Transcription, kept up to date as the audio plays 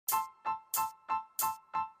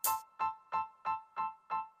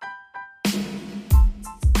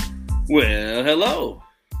Well, hello.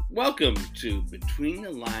 Welcome to Between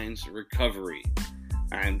the Lines Recovery.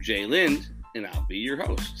 I'm Jay Lind, and I'll be your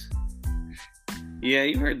host. Yeah,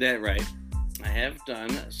 you heard that right. I have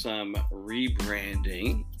done some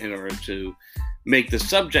rebranding in order to make the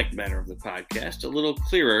subject matter of the podcast a little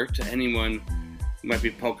clearer to anyone who might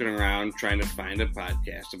be poking around trying to find a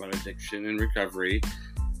podcast about addiction and recovery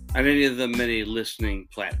on any of the many listening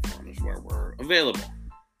platforms where we're available.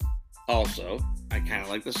 Also, I kind of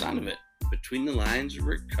like the sound of it. Between the Lines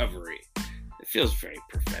Recovery. It feels very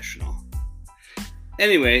professional.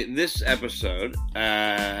 Anyway, this episode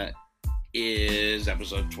is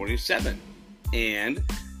episode 27. And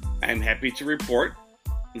I'm happy to report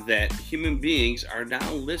that human beings are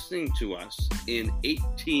now listening to us in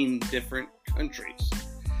 18 different countries.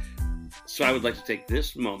 So I would like to take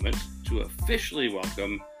this moment to officially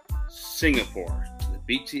welcome Singapore to the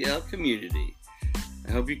BTL community.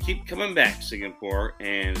 I hope you keep coming back, Singapore,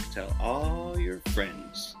 and tell all your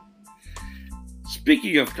friends.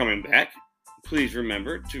 Speaking of coming back, please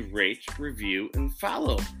remember to rate, review, and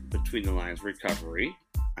follow Between the Lines Recovery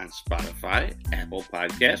on Spotify, Apple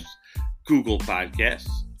Podcasts, Google Podcasts,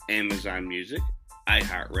 Amazon Music,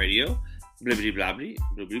 iHeartRadio, blibbity-blobbity,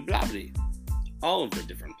 blibbity-blobbity. All of the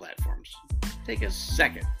different platforms. Take a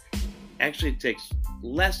second. Actually, it takes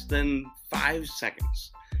less than 5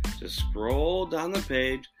 seconds. Just scroll down the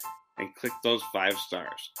page and click those 5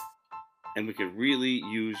 stars. And we could really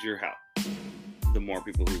use your help. The more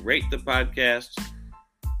people who rate the podcast,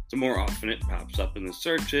 the more often it pops up in the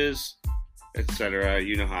searches, etc.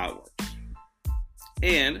 You know how it works.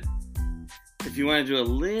 And if you want to do a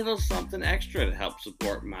little something extra to help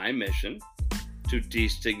support my mission to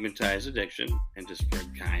destigmatize addiction and to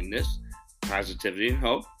spread kindness, positivity, and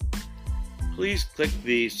hope, please click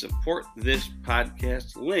the Support This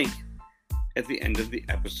Podcast link at the end of the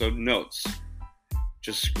episode notes.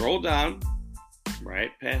 Just scroll down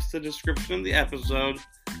right past the description of the episode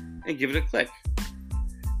and give it a click.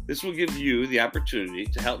 This will give you the opportunity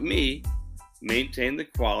to help me maintain the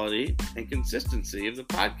quality and consistency of the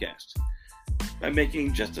podcast by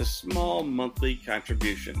making just a small monthly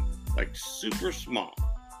contribution, like super small.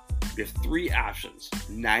 You have 3 options: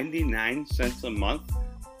 99 cents a month.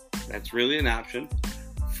 That's really an option.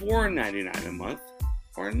 $4.99 a month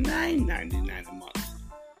or $9.99 a month.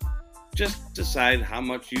 Just decide how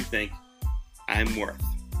much you think I'm worth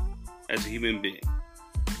as a human being.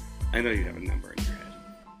 I know you have a number in your head.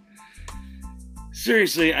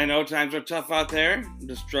 Seriously, I know times are tough out there.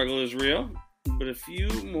 The struggle is real. But a few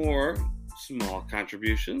more small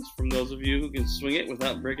contributions from those of you who can swing it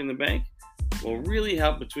without breaking the bank will really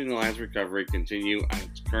help Between the Lines Recovery continue on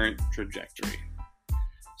its current trajectory.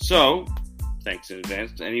 So, thanks in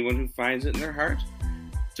advance to anyone who finds it in their heart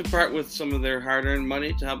to part with some of their hard-earned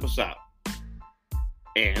money to help us out.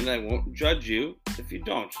 And I won't judge you if you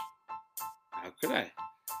don't. How could I?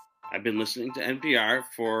 I've been listening to NPR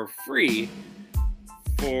for free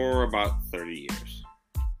for about 30 years.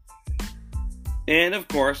 And of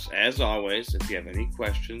course, as always, if you have any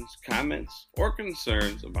questions, comments, or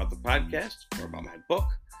concerns about the podcast or about my book,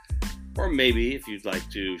 or maybe if you'd like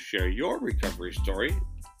to share your recovery story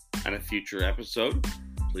on a future episode,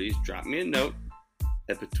 please drop me a note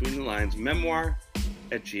at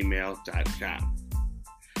betweenthelines.memoir@gmail.com.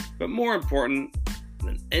 But more important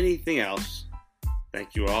than anything else,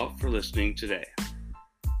 thank you all for listening today.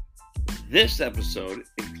 This episode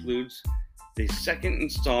includes the second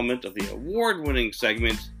installment of the award-winning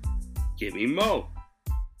segment, Gimme Mo.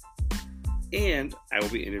 And I will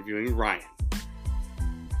be interviewing Ryan,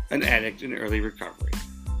 an addict in early recovery.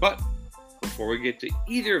 But before we get to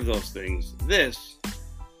either of those things, this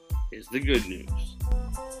is the good news.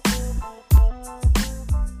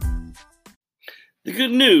 The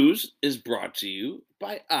good news is brought to you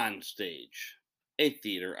by Onstage, a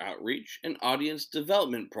theater outreach and audience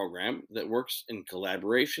development program that works in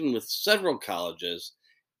collaboration with several colleges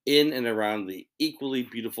in and around the equally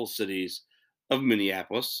beautiful cities of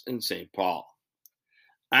Minneapolis and St. Paul.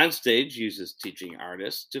 Onstage uses teaching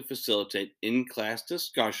artists to facilitate in-class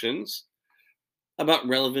discussions about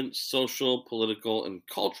relevant social, political, and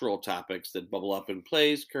cultural topics that bubble up in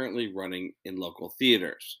plays currently running in local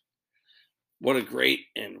theaters. What a great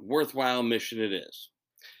and worthwhile mission it is.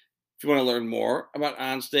 If you want to learn more about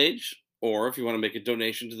Onstage, or if you want to make a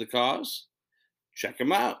donation to the cause, check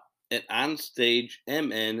them out at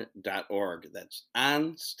onstagemn.org. That's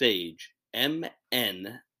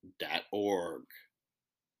onstagemn.org.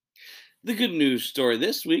 The good news story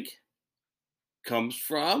this week comes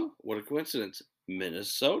from, what a coincidence,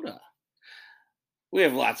 Minnesota. We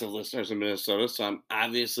have lots of listeners in Minnesota, so I'm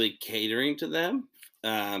obviously catering to them.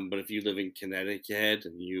 But if you live in Connecticut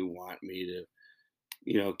and you want me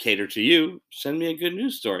to, cater to you, send me a good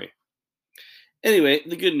news story. Anyway,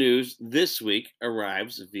 the good news this week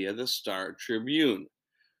arrives via the Star Tribune,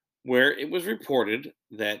 where it was reported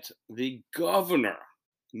that the governor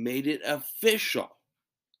made it official.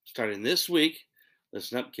 Starting this week,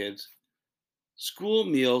 listen up, kids, school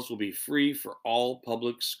meals will be free for all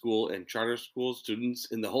public school and charter school students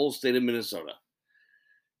in the whole state of Minnesota.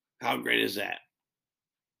 How great is that?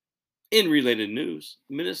 In related news,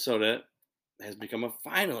 Minnesota has become a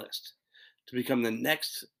finalist to become the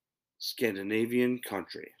next Scandinavian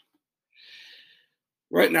country.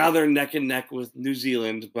 Right now, they're neck and neck with New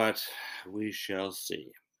Zealand, but we shall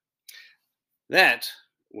see. That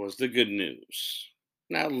was the good news.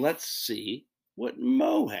 Now let's see what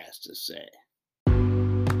Mo has to say.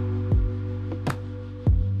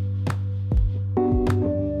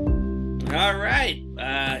 All right,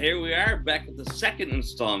 here we are back at the second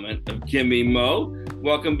installment of Gimme, Mo.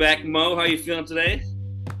 Welcome back, Mo. How are you feeling today?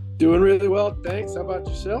 Doing really well, thanks. How about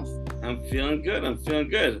yourself? I'm feeling good. What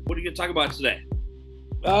are you going to talk about today?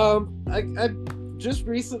 I just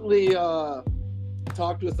recently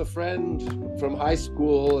talked with a friend from high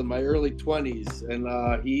school in my early 20s,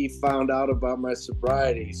 and he found out about my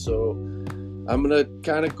sobriety. So I'm going to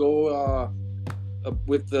kind of go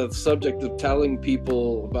with the subject of telling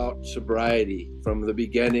people about sobriety from the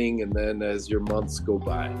beginning and then as your months go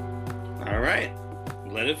by. All right.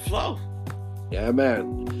 Let it flow. Yeah,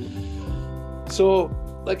 man. So,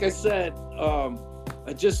 like I said,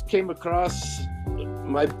 I just came across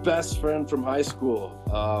my best friend from high school,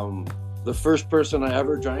 the first person I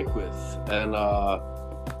ever drank with. And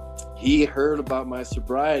he heard about my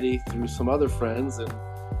sobriety through some other friends and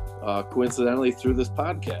coincidentally through this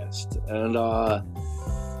podcast. And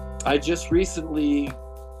I just recently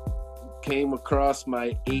came across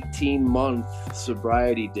my 18-month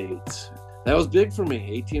sobriety date. That was big for me.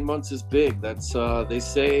 18 months is big. That's they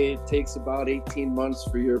say it takes about 18 months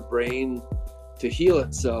for your brain to heal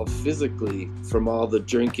itself physically from all the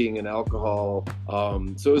drinking and alcohol.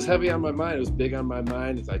 So it was heavy on my mind. It was big on my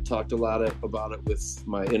mind. I talked a lot about it with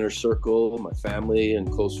my inner circle, my family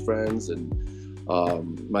and close friends, and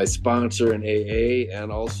my sponsor in AA,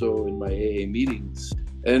 and also in my AA meetings.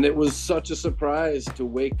 And it was such a surprise to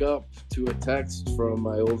wake up to a text from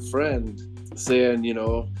my old friend saying,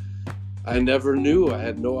 I never knew. I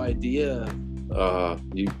had no idea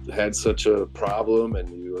you had such a problem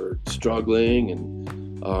and you were struggling.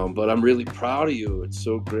 And but I'm really proud of you. It's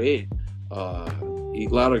so great. A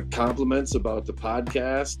lot of compliments about the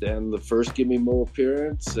podcast and the first Gimme Mo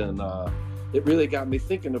appearance. And it really got me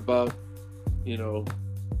thinking about,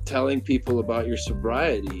 telling people about your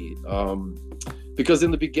sobriety. Because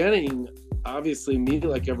in the beginning, obviously me,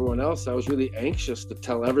 like everyone else, I was really anxious to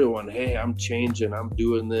tell everyone, hey, I'm changing, I'm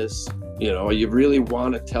doing this. You really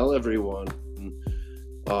want to tell everyone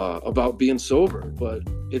about being sober, but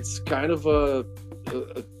it's kind of a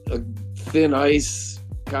thin ice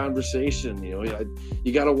conversation.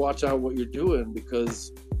 You got to watch out what you're doing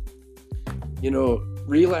because,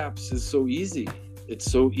 relapse is so easy. It's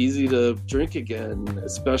so easy to drink again,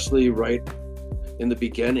 especially right in the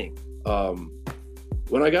beginning.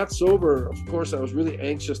 When I got sober, of course, I was really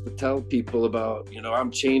anxious to tell people about,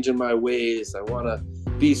 I'm changing my ways. I want to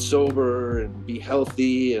be sober and be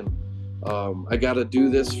healthy, and I got to do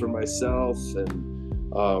this for myself.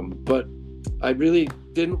 And but I really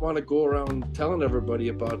didn't want to go around telling everybody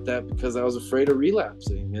about that because I was afraid of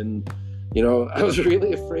relapsing. And, I was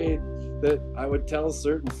really afraid that I would tell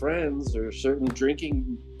certain friends or certain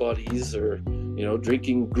drinking buddies or,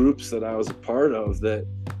 drinking groups that I was a part of that,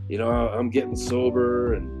 I'm getting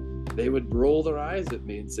sober, and they would roll their eyes at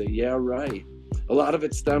me and say, yeah, right. A lot of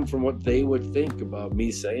it stemmed from what they would think about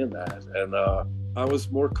me saying that. And I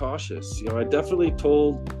was more cautious. I definitely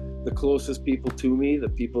told the closest people to me, the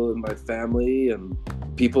people in my family and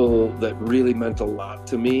people that really meant a lot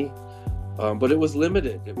to me. But it was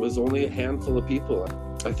limited. It was only a handful of people.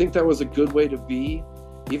 I think that was a good way to be,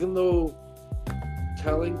 even though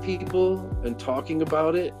telling people and talking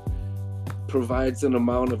about it provides an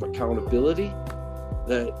amount of accountability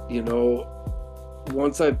that,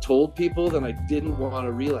 once I've told people, then I didn't want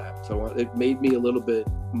to relapse. It made me a little bit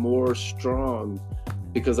more strong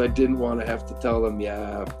because I didn't want to have to tell them,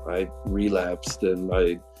 yeah, I relapsed and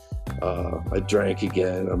I drank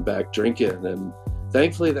again. I'm back drinking. And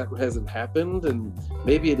thankfully that hasn't happened. And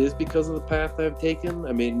maybe it is because of the path I've taken.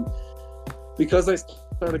 I mean, because I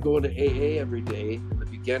started going to AA every day in the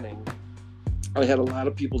beginning, I had a lot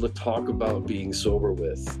of people to talk about being sober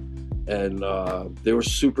with. And they were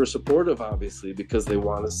super supportive, obviously, because they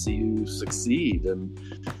want to see you succeed. And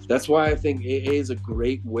that's why I think AA is a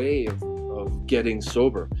great way of getting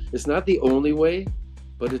sober. It's not the only way,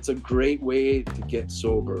 but it's a great way to get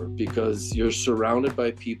sober because you're surrounded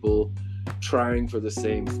by people trying for the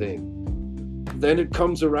same thing. Then it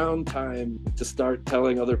comes around time to start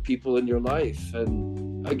telling other people in your life.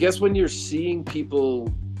 And I guess when you're seeing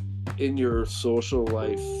people in your social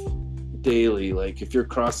life daily, like if you're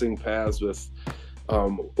crossing paths with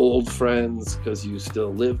old friends because you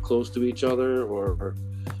still live close to each other, or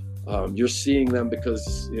you're seeing them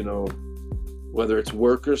because, you know, whether it's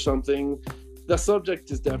work or something, the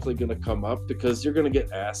subject is definitely going to come up because you're going to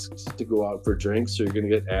get asked to go out for drinks, or you're going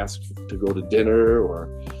to get asked to go to dinner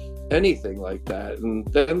or anything like that. And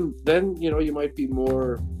then you know, you might be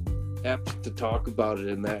more apt to talk about it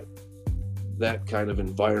in that kind of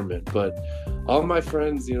environment. But all my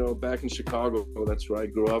friends, you know, back in Chicago, that's where I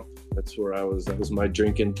grew up. That's where I was. That was my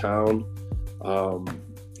drinking town.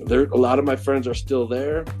 A lot of my friends are still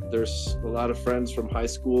there. There's a lot of friends from high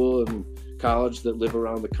school and college that live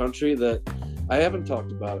around the country that I haven't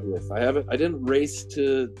talked about it with. I didn't race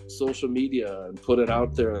to social media and put it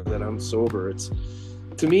out there that I'm sober. It's,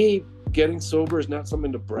 to me, getting sober is not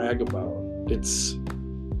something to brag about.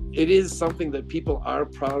 It is something that people are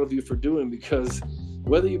proud of you for doing, because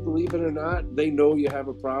whether you believe it or not, they know you have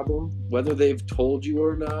a problem. Whether they've told you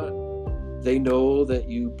or not, they know that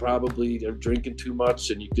you probably are drinking too much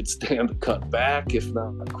and you could stand to cut back, if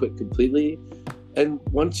not quit completely. And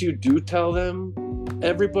once you do tell them,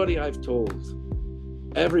 everybody I've told,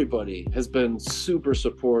 everybody has been super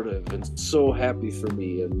supportive and so happy for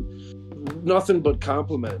me, and nothing but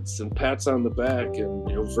compliments and pats on the back and,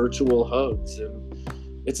 you know, virtual hugs. And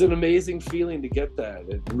it's an amazing feeling to get that.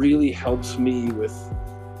 It really helps me with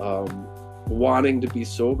wanting to be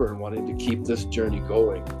sober and wanting to keep this journey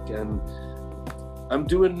going. And I'm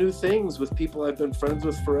doing new things with people I've been friends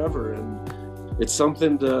with forever, and it's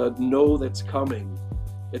something to know that's coming.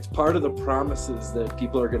 It's part of the promises that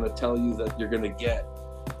people are going to tell you that you're going to get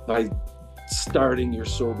by starting your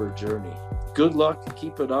sober journey. Good luck,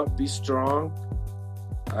 keep it up, be strong.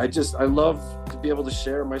 I love to be able to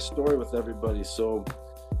share my story with everybody. So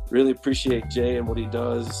really appreciate Jay and what he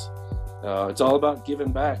does. It's all about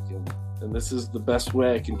giving back, and this is the best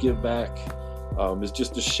way I can give back, is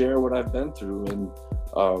just to share what I've been through,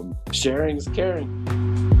 and sharing is caring.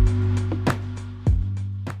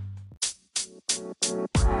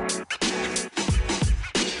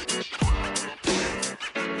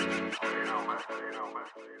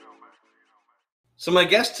 So my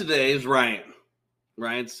guest today is Ryan.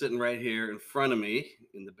 Ryan's sitting right here in front of me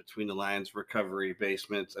in the Between the Lines recovery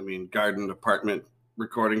garden apartment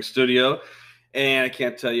recording studio. And I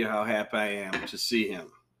can't tell you how happy I am to see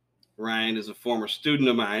him. Ryan is a former student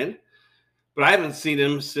of mine, but I haven't seen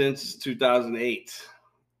him since 2008.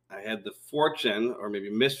 I had the fortune, or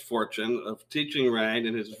maybe misfortune, of teaching Ryan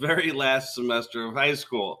in his very last semester of high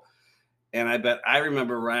school. And I bet I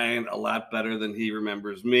remember Ryan a lot better than he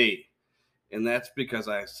remembers me. And that's because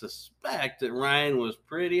I suspect that Ryan was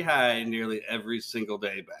pretty high nearly every single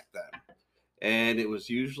day back then. And it was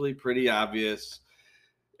usually pretty obvious.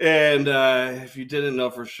 And if you didn't know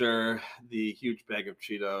for sure, the huge bag of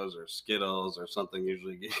Cheetos or Skittles or something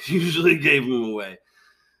usually gave him away.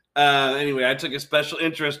 Anyway, I took a special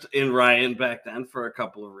interest in Ryan back then for a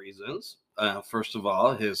couple of reasons. First of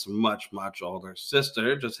all, his much, much older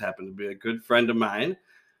sister just happened to be a good friend of mine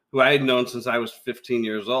who I had known since I was 15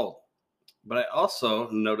 years old. But I also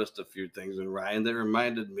noticed a few things in Ryan that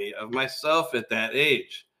reminded me of myself at that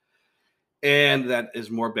age. And that is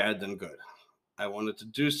more bad than good. I wanted to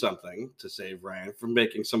do something to save Ryan from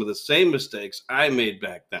making some of the same mistakes I made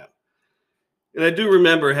back then. And I do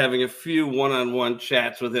remember having a few one-on-one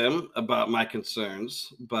chats with him about my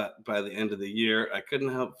concerns, but by the end of the year, I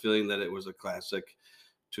couldn't help feeling that it was a classic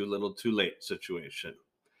too little, too late situation.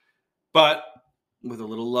 But with a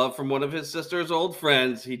little love from one of his sister's old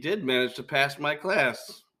friends, he did manage to pass my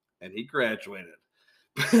class, and he graduated.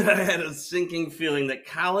 But I had a sinking feeling that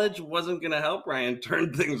college wasn't going to help Ryan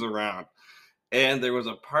turn things around. And there was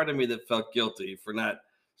a part of me that felt guilty for not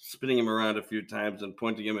spinning him around a few times and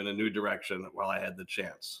pointing him in a new direction while I had the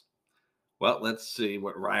chance. Well, let's see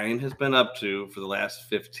what Ryan has been up to for the last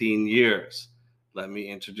 15 years. Let me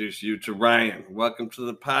introduce you to Ryan. Welcome to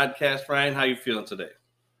the podcast, Ryan. How are you feeling today?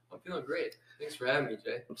 I'm feeling great. Thanks for having me,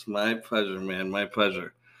 Jay. It's my pleasure, man. My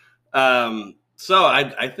pleasure. So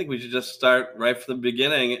I think we should just start right from the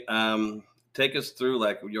beginning. Take us through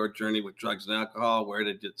like your journey with drugs and alcohol. Where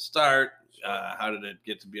did it start? How did it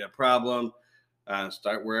get to be a problem?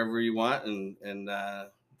 Start wherever you want and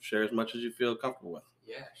share as much as you feel comfortable with.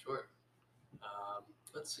 Yeah, sure.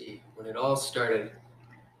 let's see, when it all started.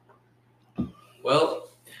 Well,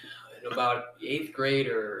 in about 8th grade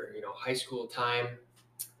or high school time,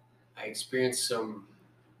 I experienced some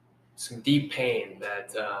deep pain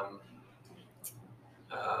that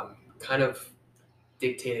kind of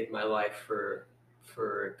dictated my life for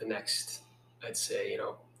the next, I'd say,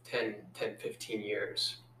 10, 15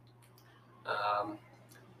 years. Um,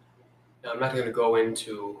 Now, I'm not going to go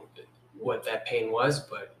into what that pain was,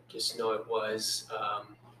 but just know it was, a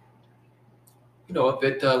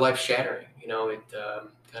bit life-shattering. It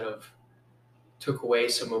kind of took away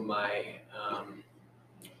some of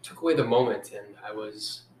took away the moment, and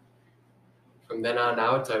from then on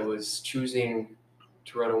out, I was choosing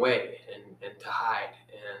to run away and to hide.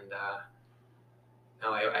 And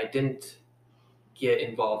now I didn't get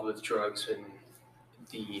involved with drugs in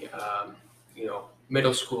the,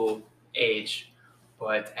 middle school age.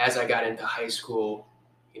 But as I got into high school,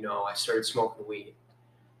 I started smoking weed.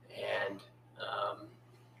 And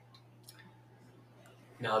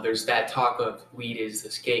now there's that talk of weed is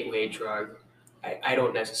this gateway drug. I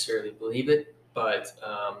don't necessarily believe it, but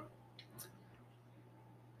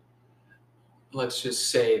let's just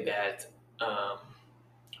say that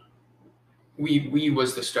weed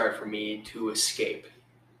was the start for me to escape.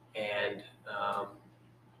 And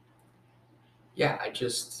I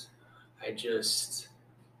just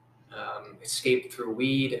escaped through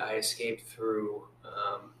weed. I escaped through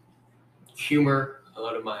humor.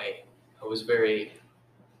 I was very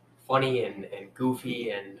funny and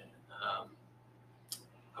goofy, and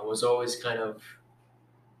I was always kind of,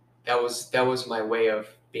 that was my way of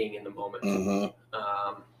being in the moment.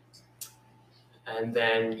 And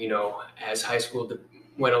then, as high school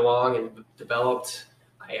went along and developed,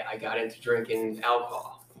 I got into drinking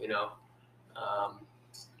alcohol,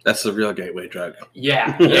 That's the real gateway drug.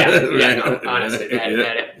 Yeah, no, honestly,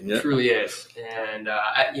 that truly is. And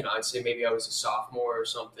I'd say maybe I was a sophomore or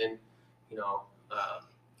something,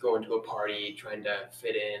 going to a party, trying to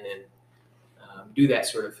fit in and do that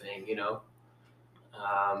sort of thing,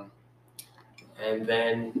 and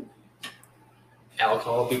then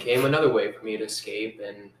alcohol became another way for me to escape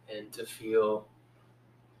and to feel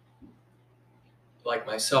like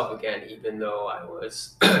myself again, even though I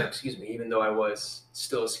was, even though I was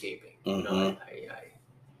still escaping. Man,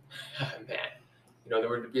 there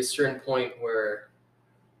would be a certain point where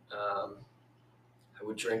I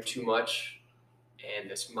would drink too much, and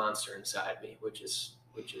this monster inside me, which is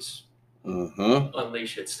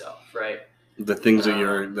unleash itself, right? The things that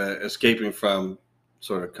you're escaping from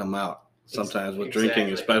sort of come out. Sometimes with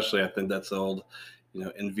drinking, especially, I think that's the old,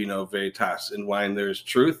 in vino veritas. In wine, there's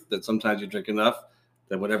truth, that sometimes you drink enough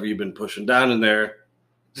that whatever you've been pushing down in there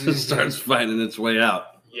starts finding its way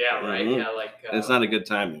out. Yeah, right. Yeah, like and it's not a good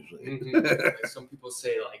time usually. Some people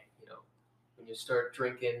say, like, when you start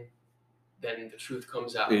drinking, then the truth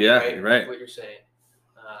comes out. Yeah, right. Right. What you're saying.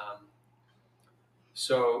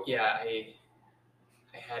 So yeah, I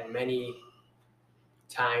had many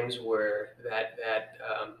times where that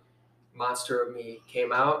monster of me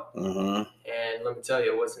came out, and let me tell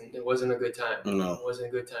you, it wasn't a good time. No. It wasn't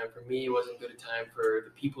a good time for me. It wasn't a good time for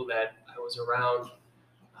the people that I was around,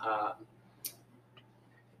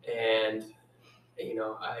 and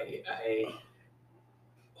I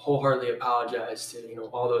wholeheartedly apologize to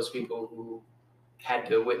all those people who had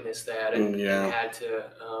to witness that and had to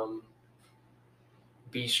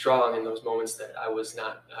be strong in those moments that I was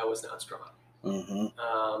not strong.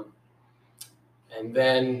 And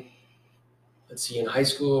then, let's see, in high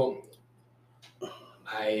school,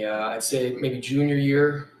 I'd say maybe junior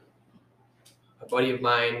year, a buddy of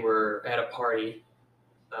mine were at a party,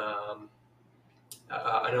 an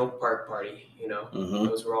Oak Park party.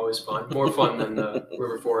 Those were always fun, more fun than the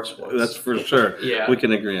River Forest ones. That's for sure. Yeah, we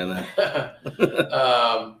can agree on that.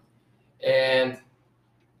 And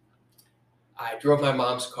I drove my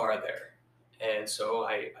mom's car there, and so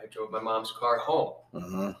I drove my mom's car home,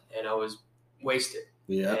 and I was wasted.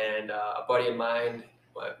 Yeah. And a buddy of mine,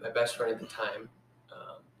 my best friend at the time,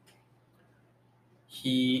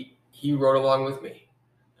 he rode along with me,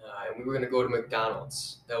 and we were going to go to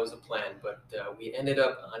McDonald's. That was the plan, but we ended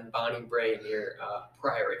up on Bonnie Bray near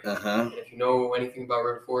Priory. And if you know anything about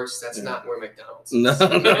River Forest, that's not where McDonald's is. No,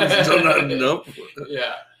 still not. Nope.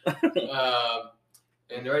 Yeah.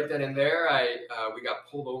 And right then and there, we got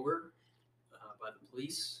pulled over by the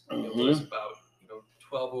police. It was about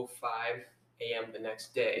 12:05 a.m. the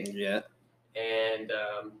next day. Yeah. And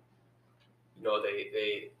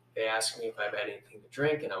they asked me if I've had anything to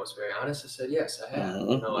drink, and I was very honest. I said yes, I have.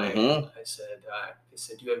 I said, they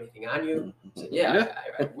said, do you have anything on you? I said, yeah.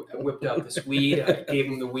 I whipped out this weed. I gave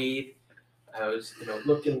him the weed. I was,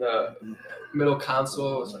 looked in the middle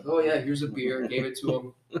console. I was like, oh yeah, here's a beer. Gave it to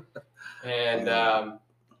him, and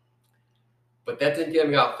but that didn't get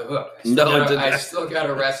me off the hook. I still got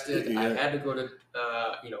arrested. Yeah. I had to go to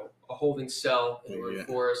a holding cell in Wood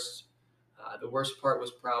Forest. The worst part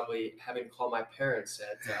was probably having to call my parents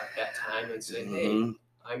at that time and say, hey,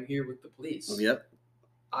 I'm here with the police. Yep.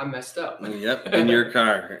 I messed up. Yep. In your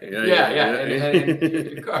car. Yeah.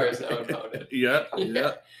 And your car is now impounded. Yeah.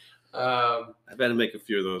 I've had to make a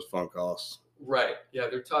few of those phone calls. Right. Yeah,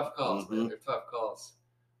 they're tough calls, man. They're tough calls.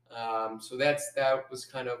 So that was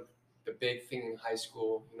kind of the big thing in high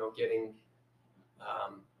school, getting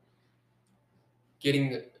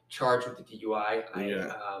charged with the DUI.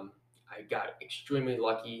 I got extremely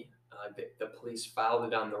lucky. The police filed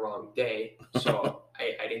it on the wrong day, so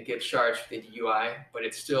I didn't get charged with the DUI, but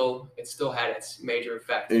it still had its major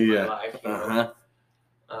effect in my life.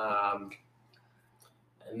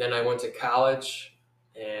 And then I went to college,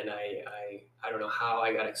 and I don't know how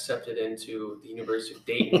I got accepted into the University of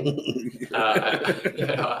Dayton. I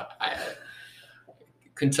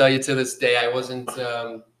couldn't tell you to this day. I wasn't.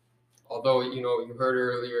 Although you heard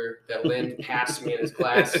earlier that Lynn passed me in his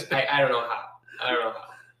class. I don't know how.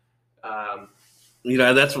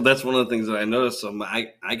 That's one of the things that I noticed.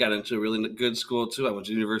 I got into a really good school too. I went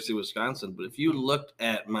to the University of Wisconsin, but if you looked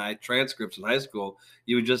at my transcripts in high school,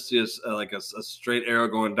 you would just see a straight arrow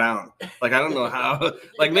going down. Like I don't know how.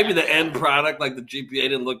 Like maybe the end product, like the GPA,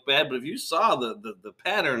 didn't look bad, but if you saw the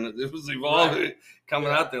pattern, it was evolving, coming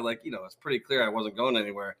out there. Like it's pretty clear I wasn't going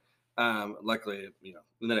anywhere. Luckily,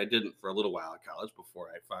 and then I didn't for a little while at college before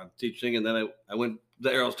I found teaching, and then I went.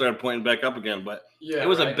 The arrow started pointing back up again, but it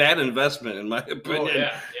was a bad investment in my opinion. Oh,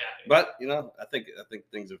 yeah. But I think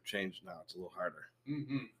things have changed now. It's a little harder.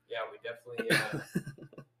 Mm-hmm. Yeah, we definitely.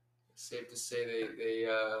 Safe to say they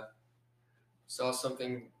saw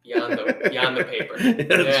something beyond the paper.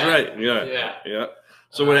 That's right. Yeah.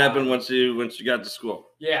 So what happened once you got to school?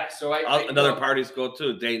 Yeah, so another party school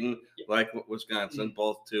too, Dayton, like Wisconsin,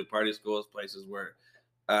 both two party schools, places where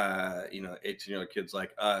 18-year-old kids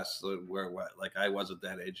like us, where like I was at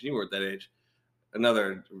that age, and you were at that age,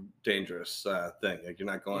 another dangerous thing. Like you're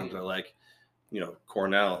not going to like,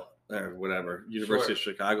 Cornell or whatever. University of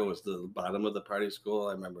Chicago was the bottom of the party school.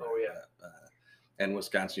 I remember. Oh yeah. And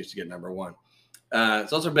Wisconsin used to get number one. So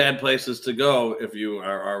those are bad places to go if you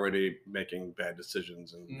are already making bad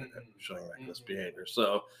decisions and showing reckless behavior.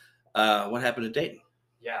 So what happened to Dayton?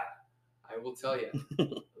 Yeah, I will tell you.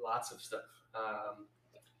 Lots of stuff.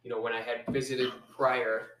 When I had visited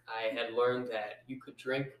prior, I had learned that you could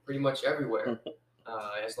drink pretty much everywhere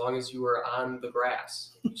as long as you were on the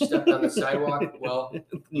grass. If you stepped on the sidewalk, well,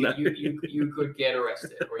 you could get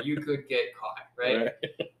arrested or you could get caught, right?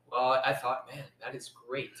 Well, I thought, man, that is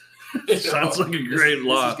great. Sounds like a great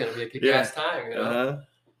law. This is going to be a kick-ass time,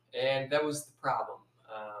 And that was the problem.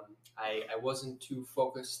 I wasn't too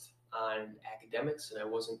focused on academics, and I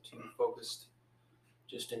wasn't too focused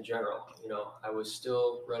just in general. I was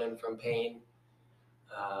still running from pain.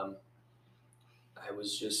 I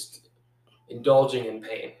was just indulging in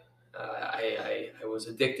pain. I was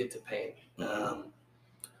addicted to pain.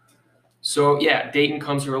 So yeah, Dayton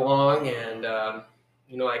comes along, and I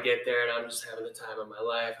get there, and I'm just having the time of my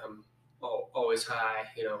life. I'm always high.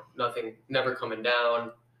 Nothing, never coming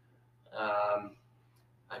down. I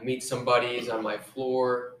meet some buddies on my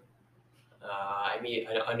floor. I meet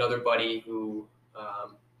another buddy who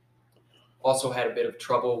also had a bit of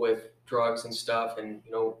trouble with drugs and stuff, and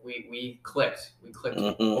we clicked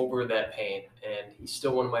over that pain, and he's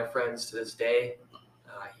still one of my friends to this day.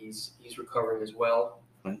 He's recovering as well.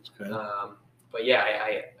 That's good. But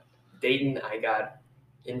yeah, Dayton, I got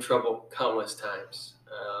in trouble countless times.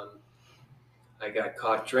 I got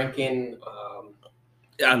caught drinking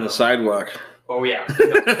on the sidewalk. Oh yeah,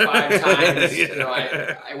 5 times.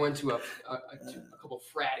 I went to a couple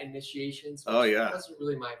frat initiations. Oh yeah, it wasn't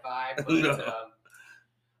really my vibe. But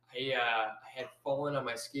I had fallen on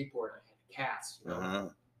my skateboard. I had a cast,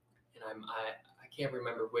 and I can't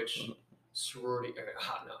remember which sorority.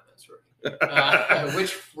 Not sorority.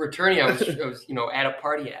 Which fraternity I was at a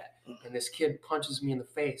party at, and this kid punches me in the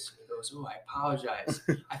face. And he goes, "Oh, I apologize.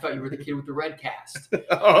 I thought you were the kid with the red cast."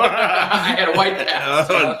 I had a white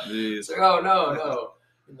cast. Oh, jeez. It's like, oh no.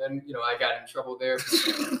 And then I got in trouble there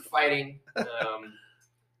for fighting.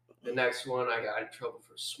 The next one, I got in trouble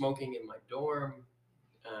for smoking in my dorm.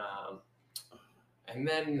 And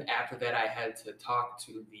then after that, I had to talk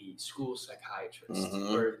to the school psychiatrist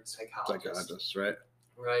or psychologist. Right.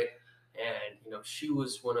 Right. And, she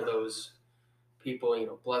was one of those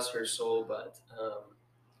people, bless her soul, but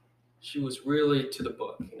she was really to the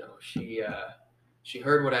book. she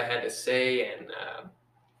heard what I had to say, and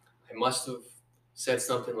I must have said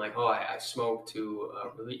something like, "Oh, I smoke to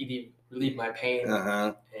relieve my pain,"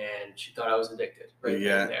 Uh-huh. and she thought I was addicted right then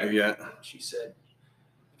Yeah, and there. yeah. And she said,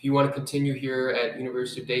 "If you want to continue here at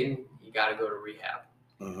University of Dayton, you got to go to rehab."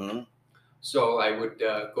 Uh-huh. So I would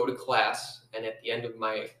go to class, and at the end of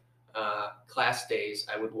my class days,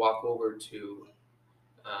 I would walk over to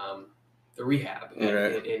the rehab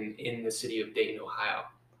Right. in the city of Dayton, Ohio.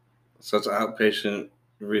 So it's outpatient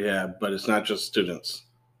rehab, but it's not just students.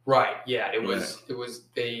 Right. Yeah. It was.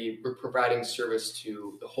 They were providing service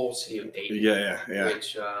to the whole city of Dayton. Yeah.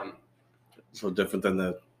 Which. So different than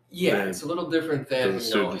the. Yeah, it's a little different than,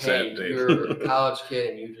 hey, you're a college kid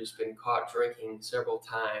and you've just been caught drinking several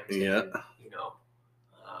times. Yeah.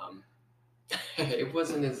 And, it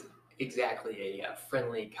wasn't as exactly a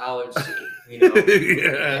friendly college scene.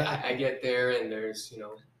 Yeah. I get there and there's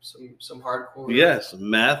some hardcore. Yes,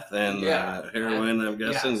 meth and heroin. I'm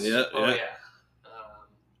guessing. Yes. Yeah. Oh yeah.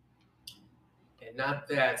 And not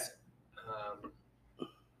that.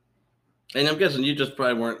 And I'm guessing you just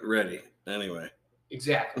probably weren't ready anyway.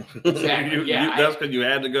 Exactly. That's because you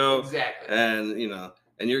had to go. Exactly. And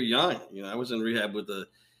and you're young. I was in rehab with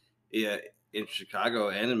in Chicago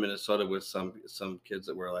and in Minnesota with some kids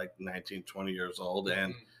that were like 19, 20 years old,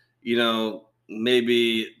 and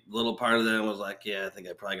maybe a little part of them was like, yeah, I think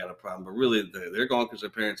I probably got a problem, but really they're going because their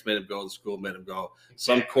parents made them go, the school made them go,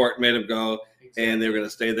 some court made them go, and they were going to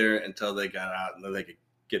stay there until they got out, and then they could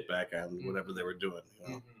get back on whatever they were doing.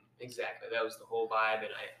 Exactly, that was the whole vibe,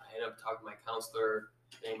 and I ended up talking to my counselor.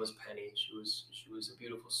 Her name was Penny. She was a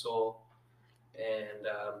beautiful soul, and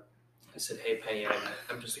I said, "Hey, Penny,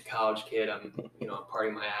 I'm just a college kid. I'm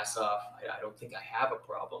partying my ass off. I don't think I have a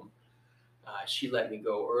problem." She let me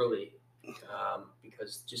go early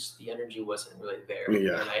because just the energy wasn't really there,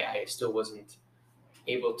 and I still wasn't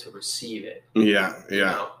able to receive it. Yeah.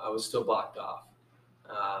 I was still blocked off,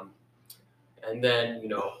 and then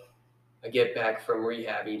I get back from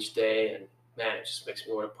rehab each day, and man, it just makes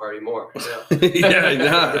me want to party more. Yeah, I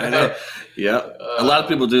know. Yeah, a lot of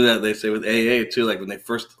people do that. They say with AA too, like when they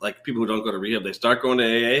first, like people who don't go to rehab, they start going to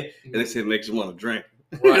AA, and they say it makes them want to drink.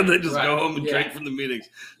 Right, and they just go home and drink from the meetings.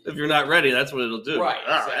 If you're not ready, that's what it'll do. Right.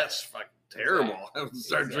 Exactly. That's fucking terrible. I have to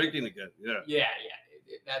start drinking again. Yeah. The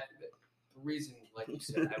reason, like you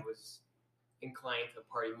said, I was inclined to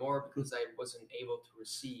party more because I wasn't able to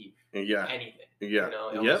receive anything. Yeah.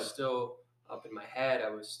 I was still up in my head. I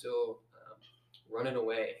was still running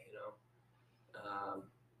away.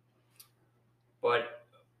 But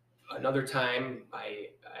another time I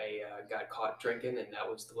got caught drinking, and that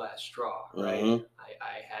was the last straw. Right. Mm-hmm.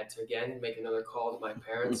 I had to again make another call to my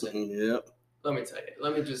parents, and let me tell you.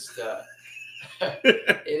 Let me just.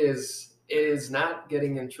 It is not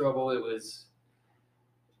getting in trouble. It was.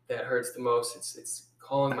 That hurts the most. It's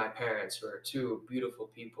calling my parents, who are two beautiful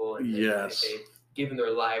people, and they've given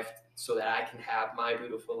their life so that I can have my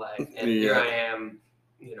beautiful life. And here I am,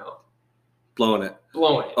 blowing it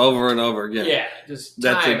over and over again. Yeah, just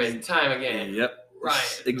time and time again. Yep. Ryan.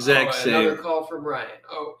 Exact same. Another call from Ryan.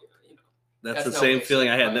 Oh, that's the same feeling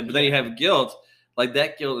I had. But then you have guilt, like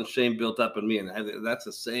that guilt and shame built up in me, and that's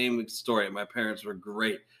the same story. My parents were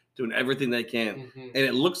great, doing everything they can, and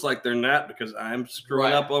it looks like they're not because I'm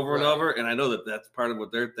screwing up over and over, and I know that that's part of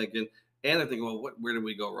what they're thinking, and they're thinking, well, where did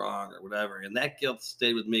we go wrong or whatever, and that guilt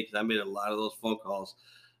stayed with me because I made a lot of those phone calls,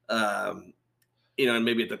 and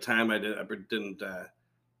maybe at the time I didn't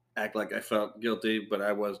act like I felt guilty, but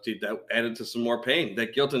I was deep. That added to some more pain.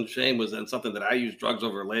 That guilt and shame was then something that I used drugs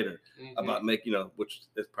over later about making, which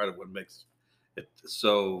is part of what makes it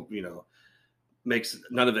so, makes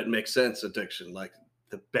none of it makes sense. Addiction, like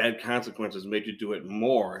the bad consequences made you do it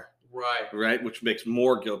more, right, which makes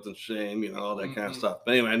more guilt and shame, all that kind of stuff.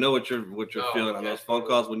 But anyway, I know what you're feeling on those phone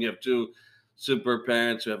calls when you have two super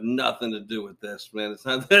parents who have nothing to do with this, man. It's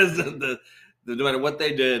not this. No matter what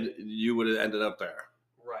they did, you would have ended up there.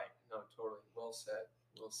 Right. No, totally. Well said.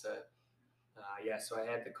 So I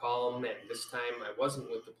had to call them, and this time I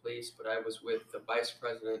wasn't with the police, but I was with the vice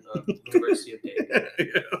president of the University of Dayton.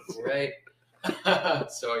 Yes. Right.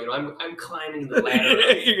 So I'm climbing the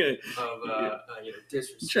ladder of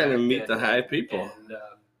disrespect. Trying to meet the high people, and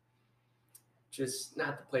just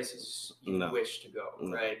not the places you wish to go.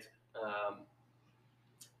 No. Right.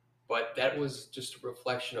 But that was just a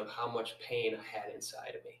reflection of how much pain I had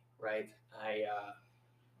inside of me. Right. I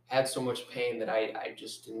had so much pain that I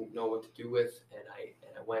just didn't know what to do with, and I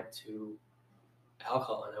went to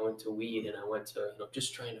alcohol, and I went to weed, and I went to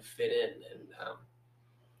just trying to fit in, and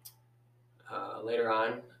later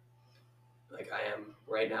on, like I am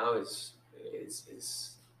right now, is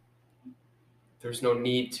there's no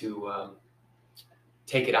need to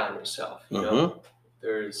take it on yourself. You know,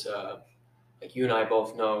 there's like you and I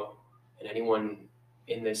both know, and anyone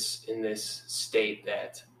in this state,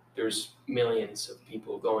 that there's millions of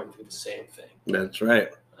people going through the same thing. That's right.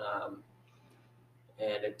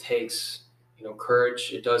 And it takes,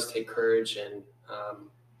 courage. It does take courage and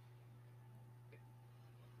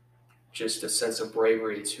just a sense of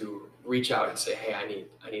bravery to reach out and say, "Hey,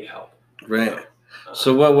 I need help." Right.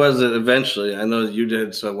 So what was it eventually? I know you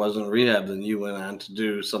did, so it wasn't rehab. Then you went on to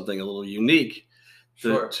do something a little unique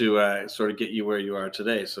to sort of get you where you are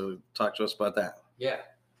today. So talk to us about that. Yeah.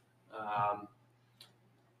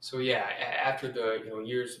 So yeah, after the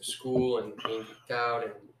years of school and being kicked out,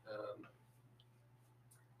 and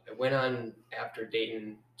I went on after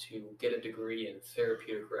Dayton to get a degree in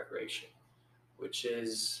therapeutic recreation, which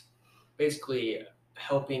is basically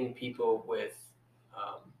helping people with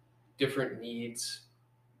different needs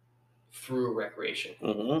through recreation.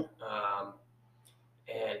 And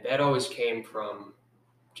that always came from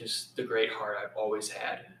just the great heart I've always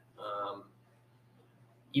had.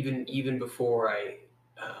 Even before I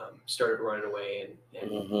started running away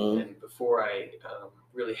and before I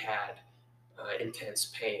really had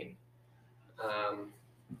intense pain.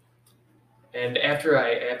 And after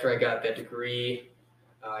I got that degree,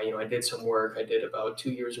 I did some work. I did about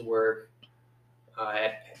 2 years of work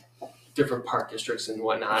at different park districts and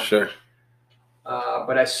whatnot. Sure.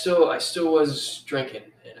 But I still was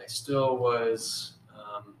drinking, and I still was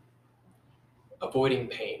avoiding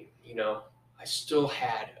pain. I still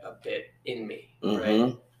had a bit in me,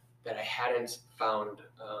 right, that I hadn't found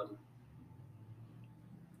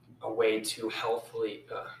a way to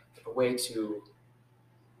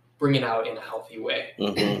bring it out in a healthy way.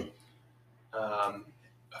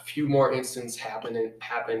 A few more instances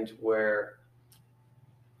happened where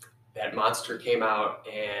that monster came out,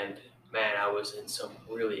 and man, I was in some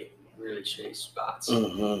really, really shitty spots.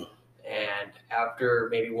 And after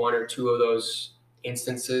maybe one or two of those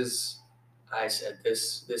instances, I said,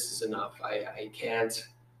 this is enough. I can't,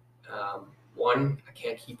 one, I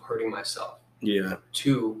can't keep hurting myself. Yeah.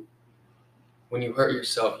 Two, when you hurt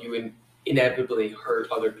yourself, you inevitably hurt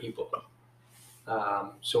other people.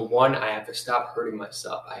 So one, I have to stop hurting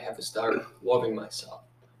myself. I have to start loving myself.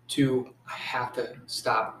 Two, I have to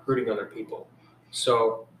stop hurting other people.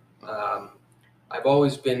 So I've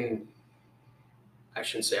always been, I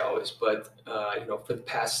shouldn't say always, but for the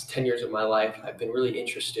past 10 years of my life, I've been really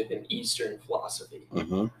interested in Eastern philosophy.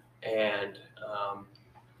 And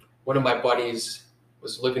one of my buddies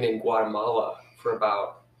was living in Guatemala for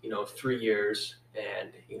about 3 years,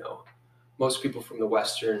 and most people from the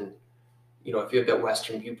Western, if you have that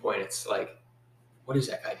Western viewpoint, it's like, what is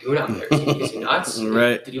that guy doing out there? Is he nuts?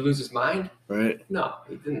 Right. Did he lose his mind? Right. No,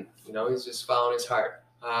 he didn't. He's just following his heart.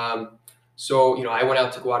 So I went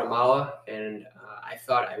out to Guatemala, and I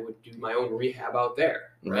thought I would do my own rehab out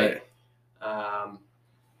there. Right.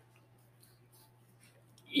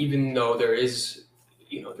 Even though there is,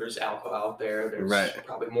 there's alcohol out there, there's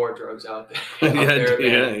probably more drugs out there.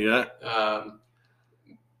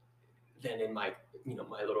 Than in my,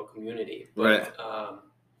 my little community. But,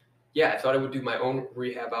 I thought I would do my own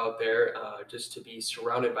rehab out there, just to be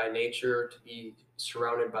surrounded by nature, to be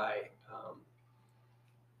surrounded by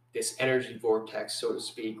this energy vortex, so to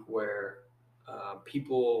speak, where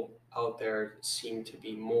people out there seem to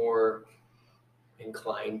be more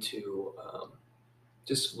inclined to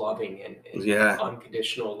just loving and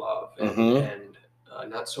unconditional love, and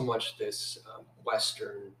not so much this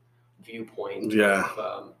Western viewpoint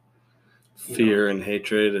of fear and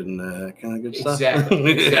hatred and kind of good stuff.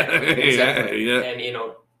 Exactly. Yeah.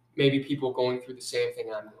 And maybe people going through the same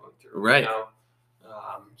thing I'm going through. Right.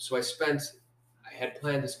 So I had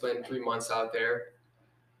planned to spend 3 months out there,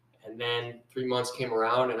 and then 3 months came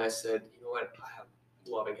around, and I said, you know what, I'm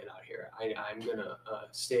loving it out here. I'm gonna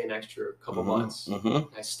stay an extra couple months.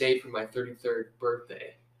 I stayed for my 33rd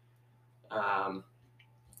birthday.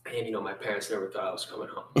 And my parents never thought I was coming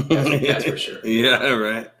home. That's for sure.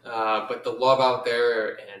 But the love out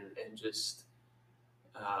there, and just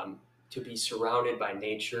to be surrounded by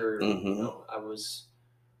nature. I was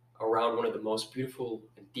around one of the most beautiful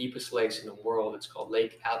and deepest lakes in the world. It's called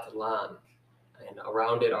Lake Atitlan, and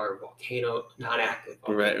around it are non-active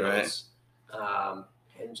volcanoes.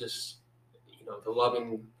 And just the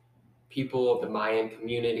loving people of the Mayan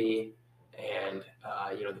community. And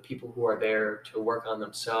the people who are there to work on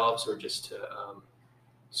themselves, or just to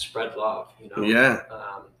spread love, and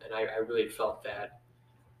I really felt that.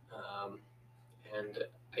 And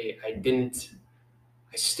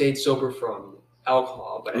I stayed sober from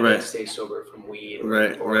alcohol, but I didn't stay sober from weed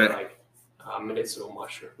or like medicinal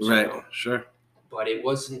mushrooms. Sure. But it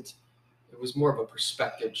wasn't it was more of a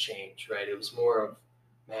perspective change, right? It was more of,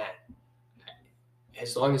 man,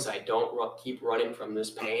 as long as I don't keep running from this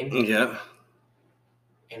pain, Yeah.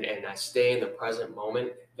 and I stay in the present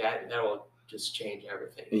moment, that will just change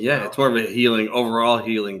everything. Yeah, it's more of a overall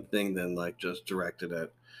healing thing than like just directed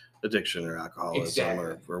at addiction or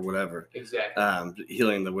alcoholism or whatever. Exactly.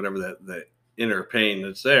 Healing whatever the inner pain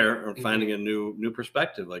that's there, or finding a new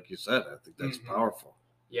perspective, like you said. I think that's powerful.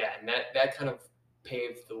 Yeah, and that kind of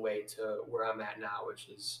paved the way to where I'm at now, which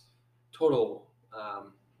is total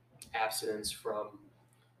abstinence from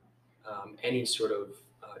any sort of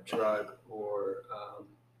drug, or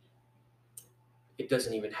it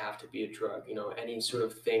doesn't even have to be a drug, any sort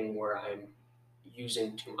of thing where I'm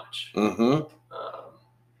using too much.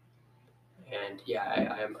 And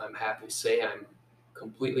yeah, I'm happy to say I'm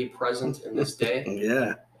completely present in this day.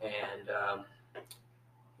 Yeah. And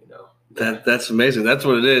that's amazing. That's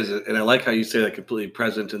what it is. And I like how you say that, completely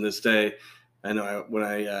present in this day. I know when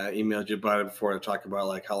I emailed you about it before, to talk about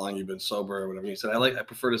like how long you've been sober or whatever, you said I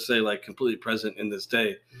prefer to say like completely present in this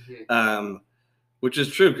day. Which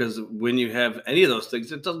is true, because when you have any of those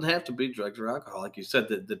things, it doesn't have to be drugs or alcohol, like you said,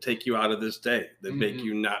 that take you out of this day, that make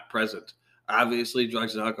you not present. Obviously,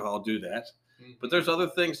 drugs and alcohol do that, but there's other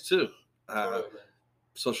things too.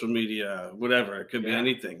 Social media, whatever. It could be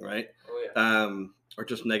anything, right? Or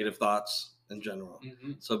just negative thoughts in general.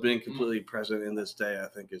 So being completely present in this day, I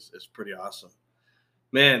think is pretty awesome.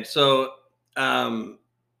 Man, so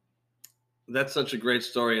that's such a great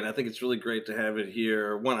story, and I think it's really great to have it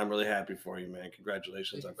here. One, I'm really happy for you, man.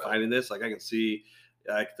 Congratulations on finding this. Like, I can see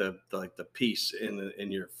like the peace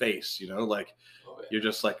in your face, like you're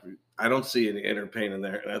just like, I don't see any inner pain in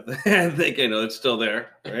there. And I think it's still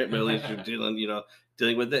there, right? But at least you're dealing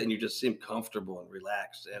with it, and you just seem comfortable and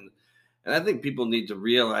relaxed. And I think people need to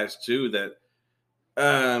realize too that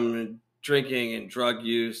drinking and drug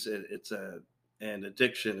use, and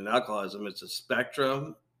addiction and alcoholism, it's a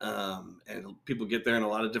spectrum. And people get there in a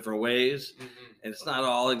lot of different ways, and it's not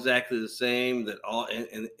all exactly the same.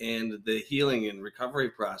 And the healing and recovery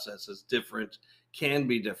process is different, can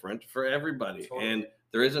be different for everybody. Totally. And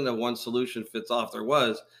there isn't a one solution fits all. If there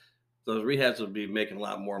was, those rehabs would be making a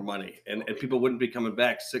lot more money, and people wouldn't be coming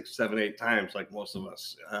back 6, 7, 8 times like most of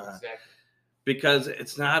us. Exactly. Because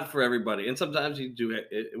it's not for everybody. And sometimes you do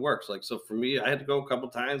it works. Like, so for me, I had to go a couple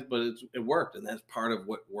times, but it worked. And that's part of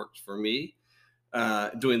what worked for me.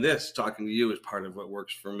 Doing this, talking to you, is part of what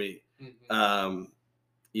works for me.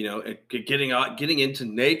 Getting into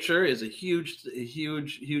nature is a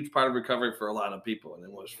huge part of recovery for a lot of people, and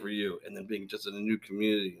it was for you. And then being just in a new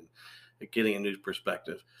community and getting a new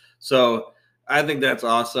perspective. So I think that's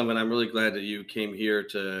awesome, and I'm really glad that you came here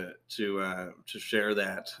to share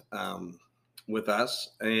that with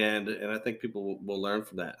us, and I think people will learn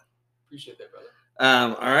from that. Appreciate that, brother.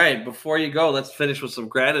 All right, before you go, let's finish with some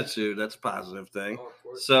gratitude. That's a positive thing. Oh, of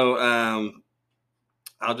course. So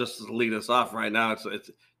I'll just lead us off right now.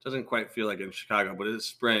 It doesn't quite feel like in Chicago, but it is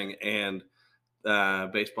spring, and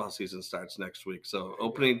baseball season starts next week. So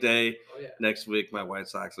opening day next week, my White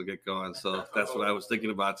Sox will get going. So that's what I was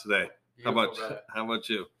thinking about today. Beautiful, How about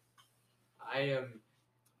you? I am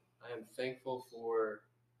thankful for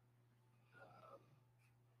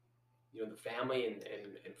the family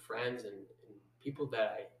and friends and people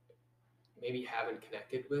that I maybe haven't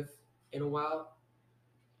connected with in a while.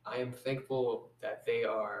 I am thankful that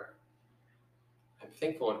I'm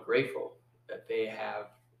thankful and grateful that they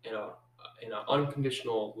have an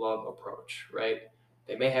unconditional love approach, right?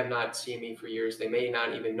 They may have not seen me for years. They may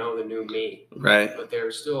not even know the new me, right? But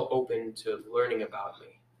they're still open to learning about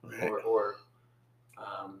me, right. or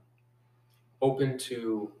open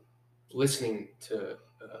to listening to,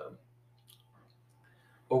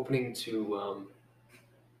 opening to,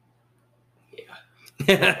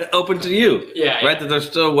 open to you, yeah, right? That they're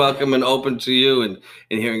still welcome and open to you and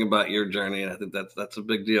hearing about your journey. And I think that's a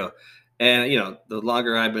big deal. And the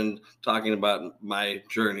longer I've been talking about my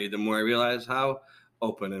journey, the more I realize how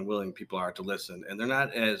open and willing people are to listen. And they're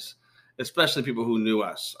not especially people who knew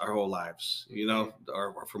us our whole lives,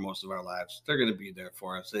 or for most of our lives, they're going to be there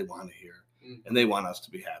for us. They want to hear, and they want us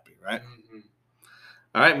to be happy, right?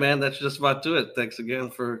 All right, man, that's just about do it. Thanks again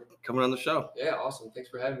for coming on the show. Yeah, awesome. Thanks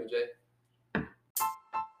for having me, Jay.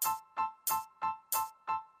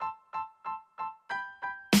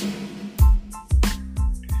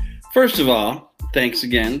 First of all, thanks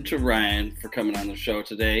again to Ryan for coming on the show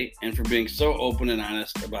today and for being so open and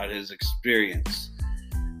honest about his experience.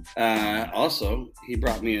 Also, he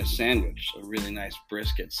brought me a sandwich, a really nice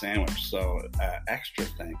brisket sandwich. So extra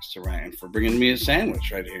thanks to Ryan for bringing me a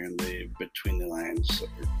sandwich right here in the Between the Lines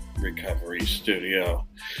Recovery Studio.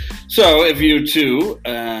 So if you too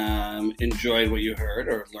enjoyed what you heard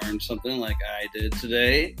or learned something like I did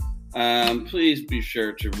today, please be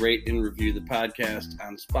sure to rate and review the podcast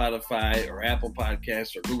on Spotify or Apple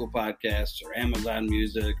Podcasts or Google Podcasts or Amazon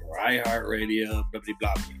Music or iHeartRadio, blah, blah,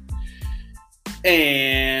 blah.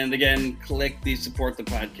 And again, click the support the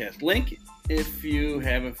podcast link if you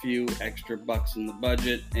have a few extra bucks in the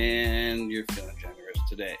budget and you're feeling generous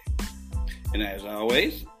today. And as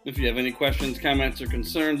always, if you have any questions, comments, or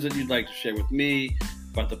concerns that you'd like to share with me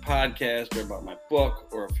about the podcast or about my book,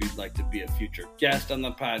 or if you'd like to be a future guest on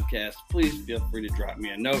the podcast, please feel free to drop me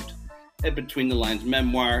a note at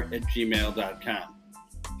betweenthelines.memoir@gmail.com.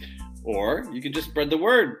 Or you can just spread the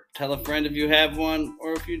word. Tell a friend if you have one,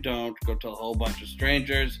 or if you don't, go tell a whole bunch of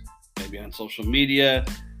strangers, maybe on social media.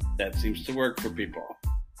 That seems to work for people.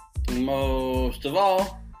 Most of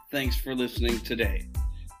all, thanks for listening today.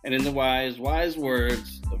 And in the wise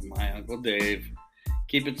words of my Uncle Dave,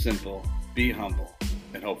 keep it simple, be humble,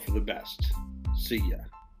 and hope for the best. See ya.